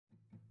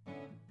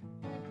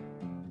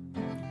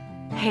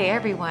Hey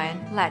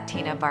everyone,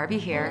 Latina Barbie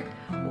here.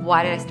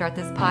 Why did I start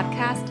this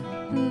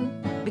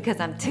podcast? Because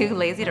I'm too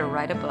lazy to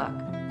write a book.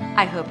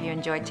 I hope you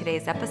enjoyed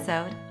today's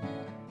episode.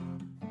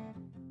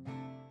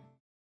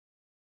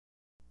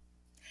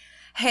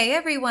 Hey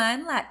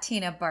everyone,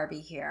 Latina Barbie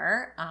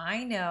here.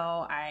 I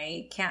know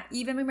I can't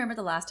even remember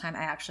the last time I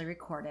actually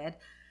recorded,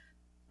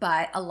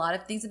 but a lot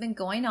of things have been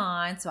going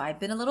on, so I've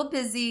been a little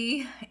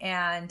busy,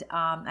 and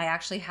I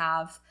actually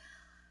have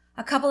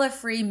a couple of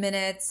free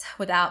minutes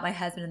without my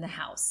husband in the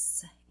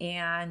house.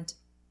 And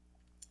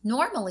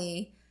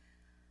normally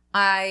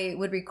I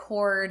would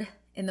record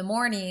in the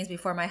mornings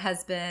before my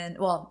husband,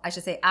 well, I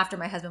should say after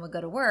my husband would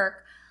go to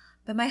work,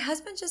 but my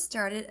husband just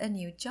started a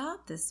new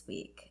job this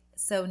week.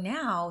 So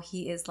now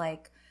he is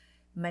like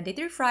Monday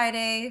through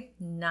Friday,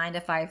 9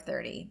 to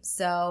 5:30.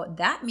 So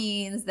that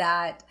means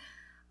that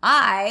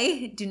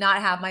I do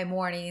not have my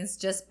mornings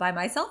just by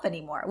myself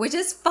anymore, which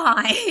is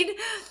fine.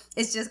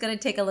 It's just going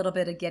to take a little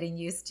bit of getting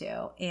used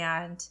to.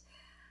 And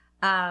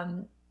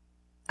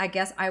I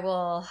guess I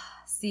will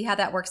see how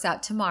that works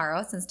out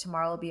tomorrow, since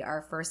tomorrow will be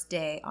our first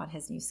day on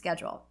his new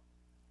schedule.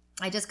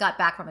 I just got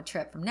back from a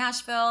trip from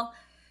Nashville.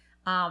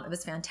 It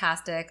was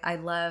fantastic. I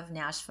love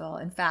Nashville.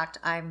 In fact,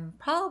 I'm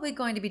probably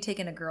going to be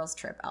taking a girls'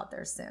 trip out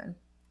there soon.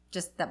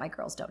 Just that my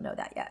girls don't know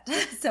that yet.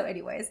 So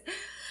anyways,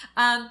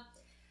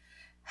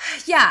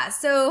 yeah,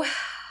 so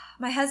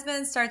my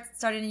husband started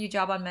a new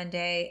job on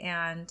Monday,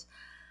 and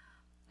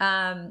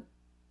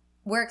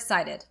we're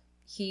excited.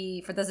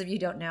 For those of you who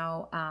don't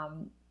know,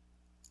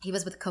 he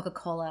was with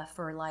Coca-Cola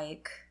for I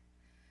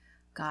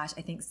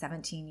think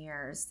 17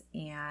 years,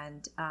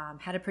 and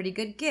had a pretty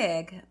good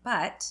gig,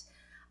 but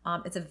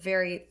it's a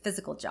very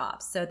physical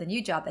job. So the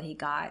new job that he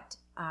got,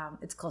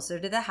 it's closer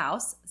to the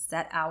house,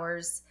 set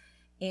hours,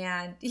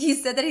 and he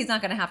said that he's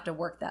not going to have to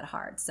work that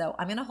hard. So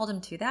I'm going to hold him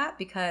to that,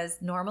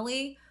 because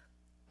normally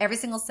every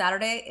single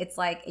Saturday, it's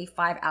like a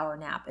 5-hour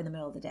nap in the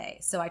middle of the day.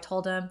 So I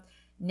told him,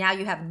 now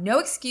you have no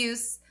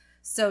excuse.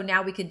 So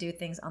now we can do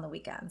things on the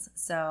weekends.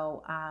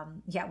 So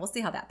yeah, we'll see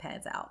how that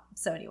pans out.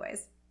 So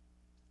anyways,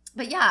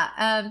 but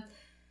yeah,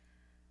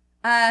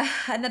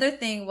 another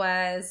thing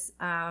was,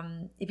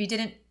 if you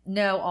didn't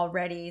know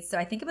already, so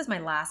I think it was my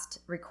last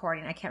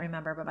recording. I can't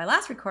remember, but my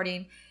last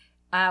recording,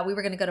 we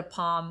were going to go to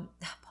Palm.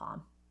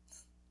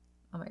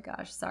 Oh my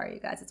gosh. Sorry, you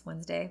guys. It's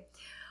Wednesday.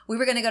 We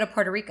were going to go to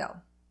Puerto Rico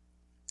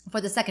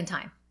for the second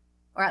time,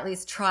 or at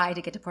least try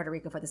to get to Puerto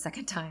Rico for the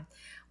second time,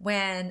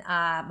 when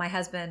my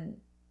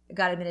husband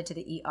got admitted to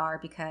the ER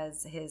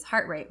because his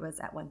heart rate was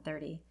at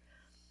 130.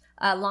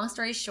 Long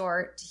story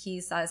short,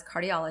 he saw his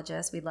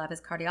cardiologist. We love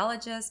his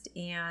cardiologist,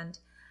 and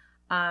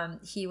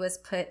he was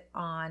put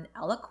on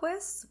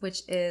Eliquis,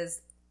 which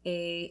is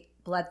a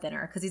blood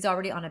thinner, because he's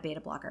already on a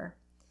beta blocker.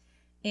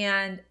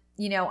 And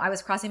I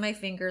was crossing my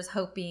fingers,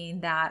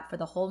 hoping that for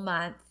the whole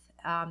month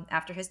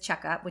after his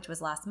checkup, which was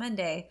last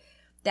Monday,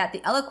 that the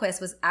Eliquis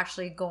was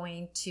actually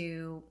going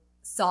to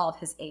solve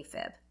his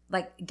AFib,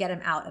 like get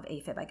him out of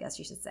AFib, I guess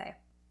you should say.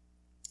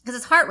 Because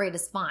his heart rate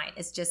is fine.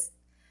 It's just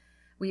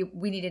we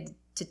needed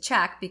to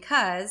check,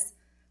 because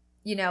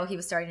he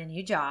was starting a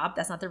new job.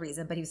 That's not the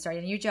reason, but he was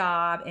starting a new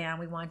job, and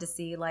we wanted to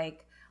see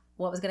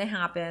what was going to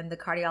happen. The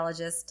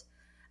cardiologist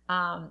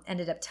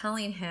ended up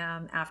telling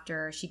him,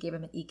 after she gave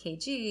him an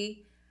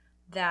EKG,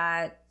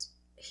 that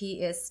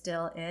he is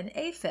still in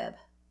AFib.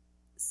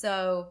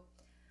 So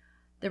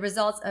the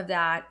results of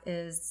that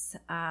is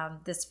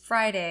this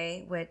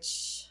Friday,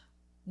 which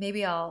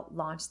maybe I'll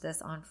launch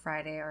this on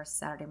Friday or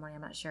Saturday morning.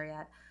 I'm not sure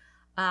yet.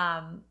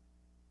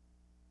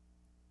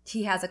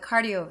 He has a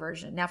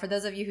cardioversion. Now, for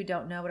those of you who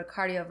don't know what a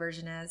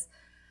cardioversion is,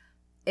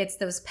 it's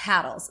those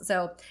paddles.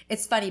 So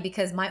it's funny,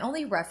 because my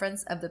only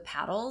reference of the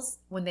paddles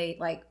when they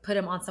put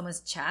them on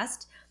someone's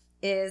chest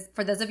is,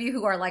 for those of you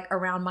who are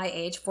around my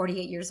age,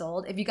 48 years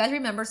old. If you guys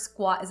remember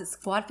Squad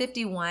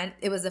 51?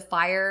 It was a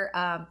fire.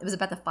 It was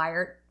about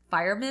the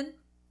firemen.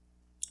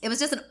 It was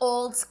just an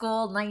old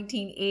school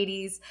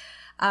 1980s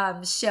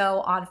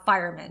show on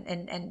firemen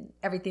and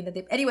everything that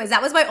they. Anyways,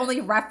 that was my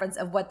only reference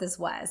of what this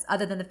was,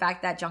 other than the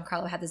fact that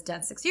Giancarlo had this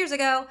done 6 years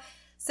ago.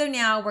 So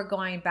now we're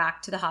going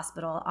back to the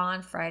hospital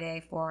on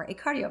Friday for a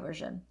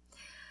cardioversion.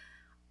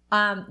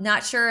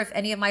 Not sure if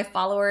any of my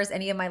followers,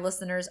 any of my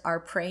listeners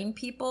are praying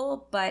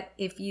people, but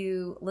if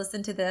you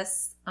listen to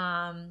this,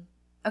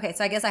 okay,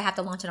 so I guess I have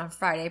to launch it on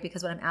Friday,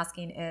 because what I'm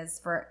asking is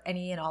for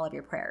any and all of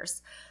your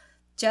prayers.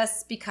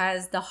 Just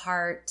because the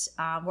heart,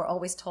 we're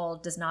always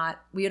told,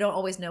 we don't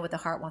always know what the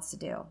heart wants to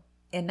do.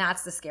 And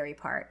that's the scary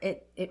part.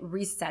 It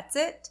resets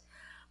it,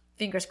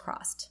 fingers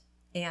crossed,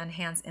 and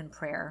hands in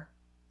prayer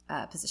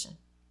position.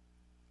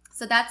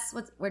 So that's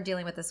what we're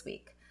dealing with this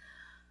week.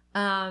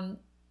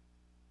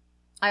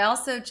 I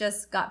also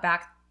just got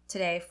back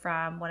today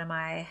from one of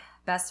my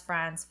best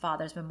friend's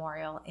father's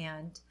memorial.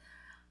 And,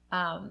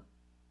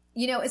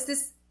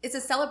 it's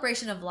a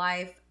celebration of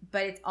life,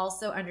 but it's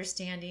also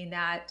understanding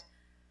that,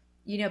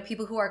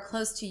 people who are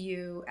close to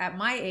you at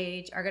my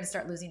age are going to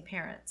start losing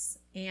parents.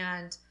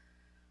 And,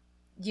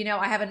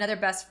 I have another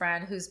best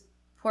friend whose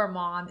poor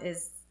mom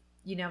is,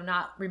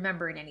 not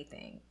remembering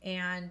anything.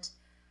 And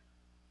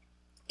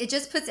it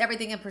just puts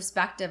everything in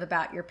perspective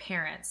about your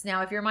parents.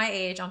 Now, if you're my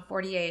age, I'm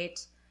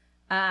 48,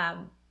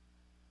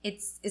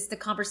 it's the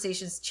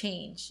conversations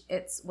change.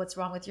 It's what's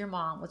wrong with your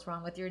mom, what's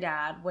wrong with your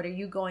dad, what are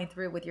you going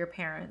through with your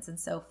parents, and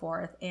so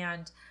forth.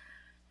 And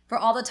for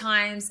all the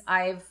times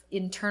I've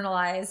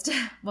internalized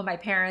when my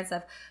parents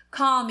have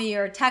called me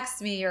or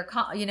text me or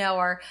call,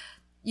 or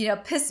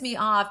piss me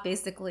off,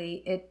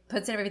 basically, it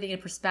puts everything in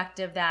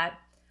perspective that,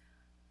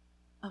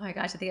 oh my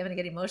gosh, I think I'm going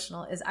to get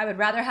emotional, is I would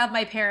rather have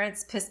my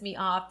parents piss me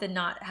off than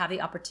not have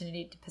the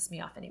opportunity to piss me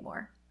off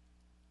anymore.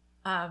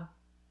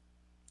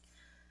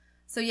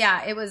 So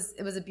yeah, it was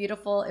it was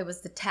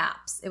the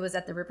TAPS. It was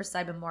at the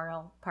Riverside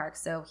Memorial Park.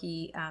 So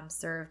he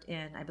served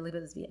in, I believe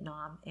it was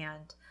Vietnam.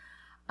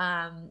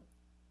 And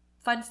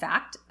fun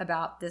fact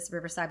about this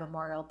Riverside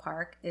Memorial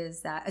Park is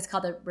that it's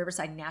called the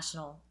Riverside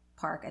National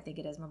Park. I think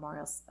it is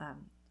Memorial's, I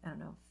don't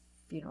know,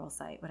 funeral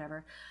site,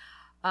 whatever.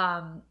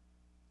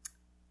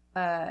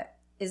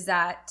 Is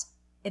that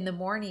in the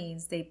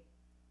mornings they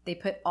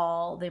put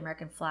all the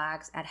American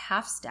flags at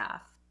half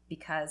staff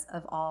because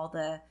of all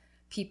the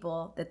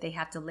people that they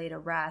have to lay to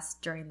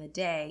rest during the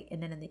day,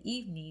 and then in the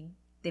evening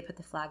they put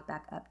the flag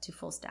back up to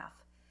full staff.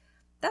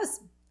 That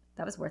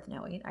was worth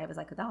knowing. I was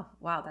like, oh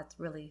wow, that's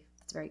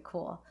very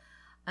cool.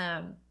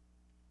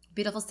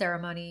 Beautiful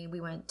ceremony.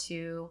 We went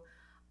to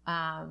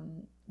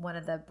one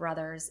of the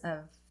brothers of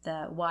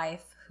the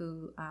wife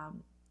whose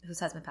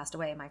husband passed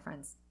away, my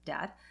friend's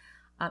dad.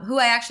 Who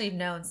I actually have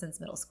known since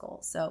middle school.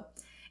 So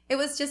it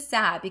was just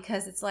sad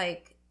because it's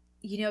like,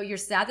 you're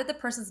sad that the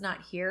person's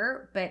not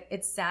here, but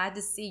it's sad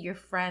to see your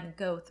friend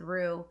go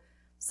through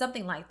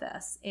something like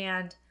this.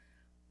 And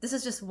this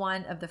is just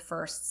one of the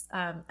firsts.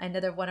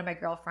 Another one of my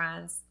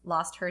girlfriends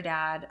lost her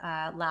dad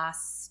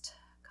last,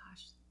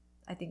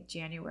 I think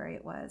January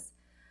it was.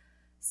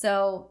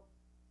 So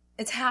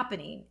it's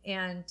happening.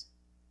 And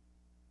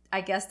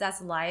I guess that's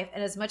life.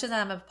 And as much as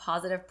I'm a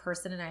positive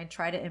person and I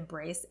try to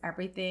embrace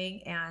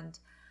everything and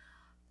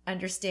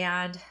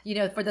understand,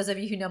 for those of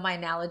you who know my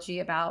analogy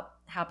about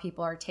how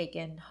people are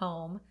taken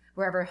home,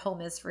 wherever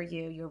home is for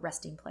you, your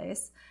resting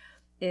place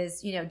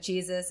is,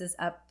 Jesus is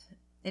up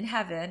in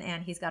heaven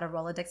and he's got a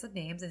Rolodex of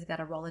names and he's got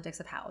a Rolodex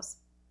of hows.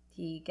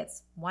 He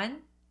gets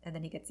one and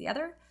then he gets the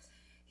other.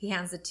 He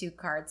hands the 2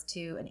 cards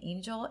to an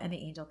angel and the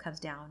angel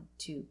comes down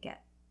to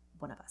get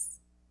one of us.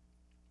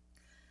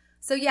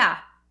 So yeah,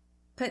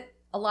 put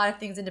a lot of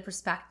things into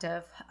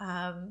perspective,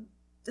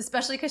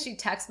 especially because she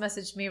text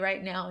messaged me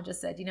right now and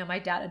just said, my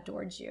dad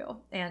adored you.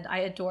 And I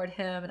adored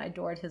him and I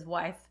adored his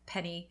wife,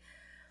 Penny.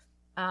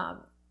 I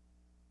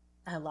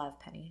love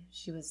Penny.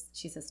 She's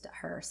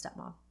her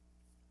stepmom.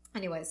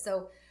 Anyway,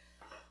 so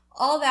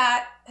all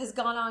that has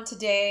gone on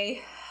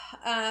today.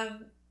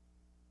 I'm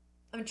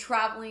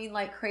traveling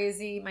like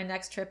crazy. My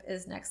next trip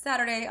is next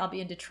Saturday. I'll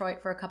be in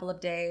Detroit for a couple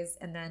of days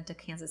and then to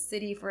Kansas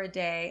City for a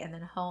day and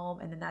then home.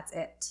 And then that's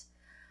it.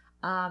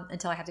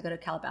 Until I have to go to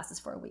Calabasas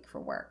for a week for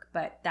work,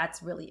 but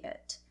that's really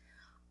it.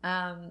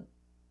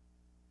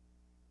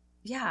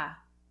 Yeah,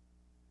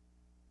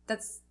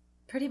 that's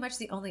pretty much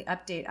the only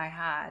update I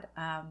had.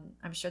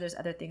 I'm sure there's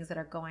other things that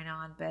are going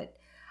on, but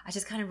I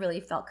just kind of really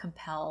felt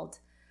compelled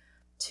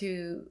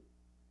to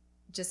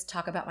just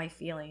talk about my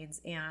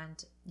feelings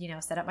and,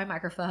 set up my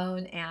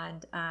microphone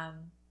and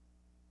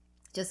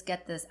just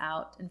get this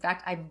out. In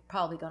fact, I'm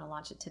probably going to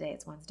launch it today.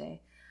 It's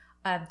Wednesday.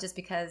 Just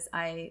because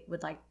I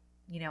would like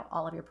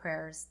all of your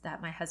prayers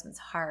that my husband's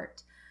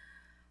heart,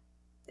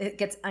 it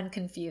gets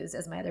unconfused,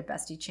 as my other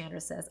bestie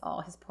Chandra says. Oh,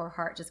 his poor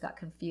heart just got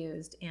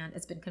confused, and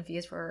it's been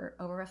confused for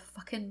over a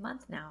fucking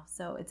month now.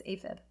 So it's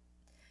AFib.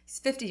 He's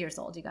 50 years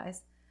old, you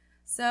guys.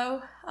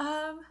 So,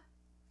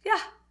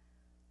 yeah.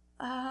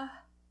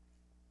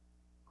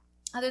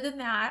 Other than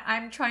that,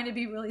 I'm trying to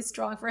be really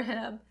strong for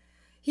him.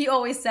 He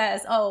always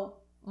says, oh,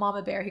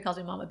 Mama Bear. He calls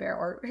me Mama Bear,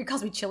 or he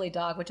calls me Chili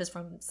Dog, which is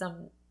from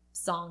some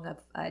song of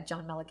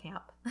John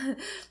Mellencamp,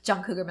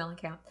 John Cougar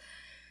Mellencamp.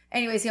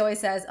 Anyways, he always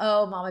says,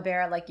 oh, Mama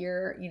Bear, like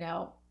you're,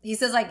 he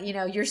says like,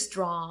 you're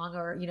strong,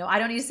 or, I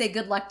don't need to say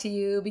good luck to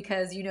you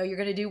because, you're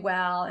going to do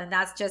well. And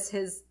that's just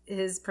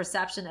his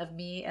perception of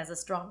me as a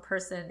strong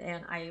person.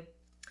 And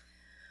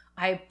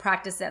I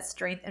practice that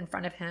strength in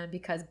front of him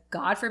because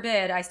God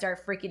forbid I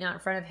start freaking out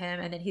in front of him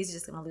and then he's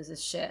just going to lose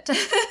his shit.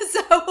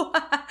 So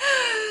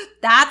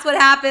that's what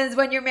happens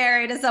when you're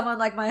married to someone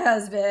like my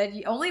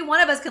husband. Only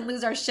one of us can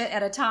lose our shit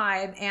at a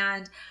time.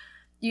 And,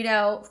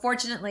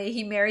 fortunately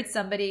he married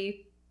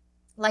somebody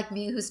like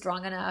me who's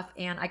strong enough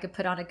and I could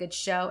put on a good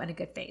show and a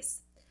good face.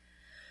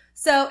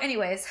 So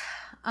anyways,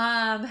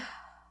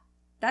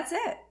 that's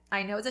it.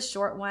 I know it's a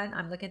short one.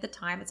 I'm looking at the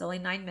time. It's only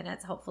 9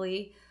 minutes.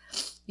 Hopefully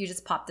you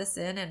just pop this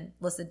in and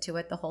listen to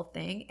it, the whole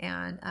thing,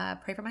 and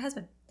pray for my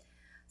husband.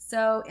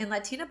 So in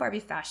Latina Barbie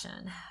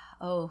fashion,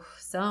 oh,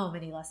 so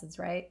many lessons,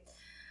 right?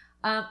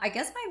 I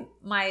guess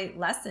my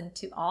lesson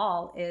to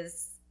all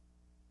is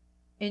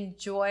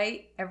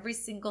enjoy every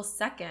single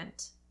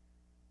second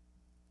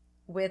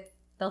with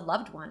the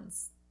loved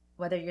ones,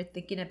 whether you're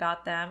thinking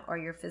about them or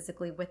you're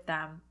physically with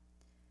them.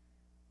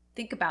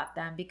 Think about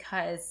them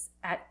because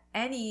at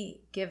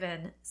any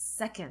given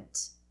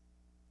second,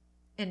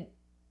 and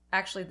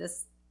actually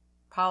this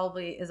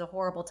probably is a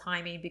horrible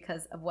timing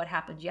because of what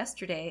happened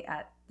yesterday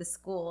at the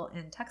school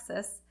in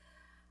Texas,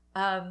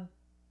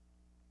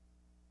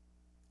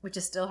 which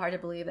is still hard to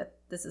believe that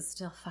this is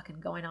still fucking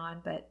going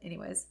on. But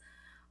anyways,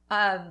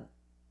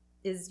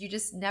 is you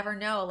just never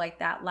know, like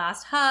that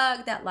last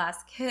hug, that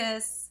last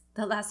kiss,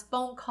 the last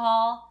phone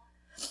call.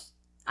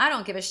 I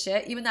don't give a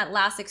shit. Even that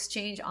last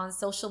exchange on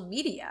social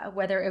media,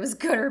 whether it was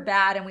good or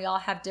bad, and we all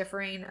have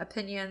differing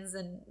opinions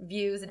and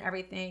views and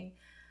everything.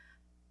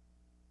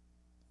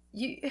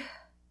 You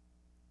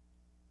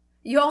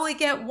only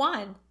get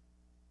one.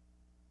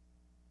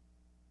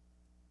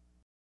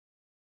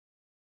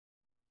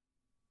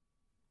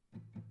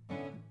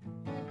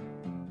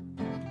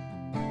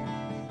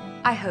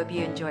 I hope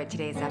you enjoyed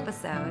today's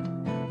episode.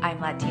 I'm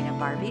Latina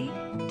Barbie.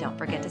 Don't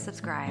forget to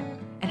subscribe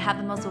and have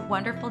the most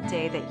wonderful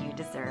day that you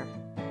deserve.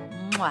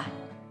 Mwah.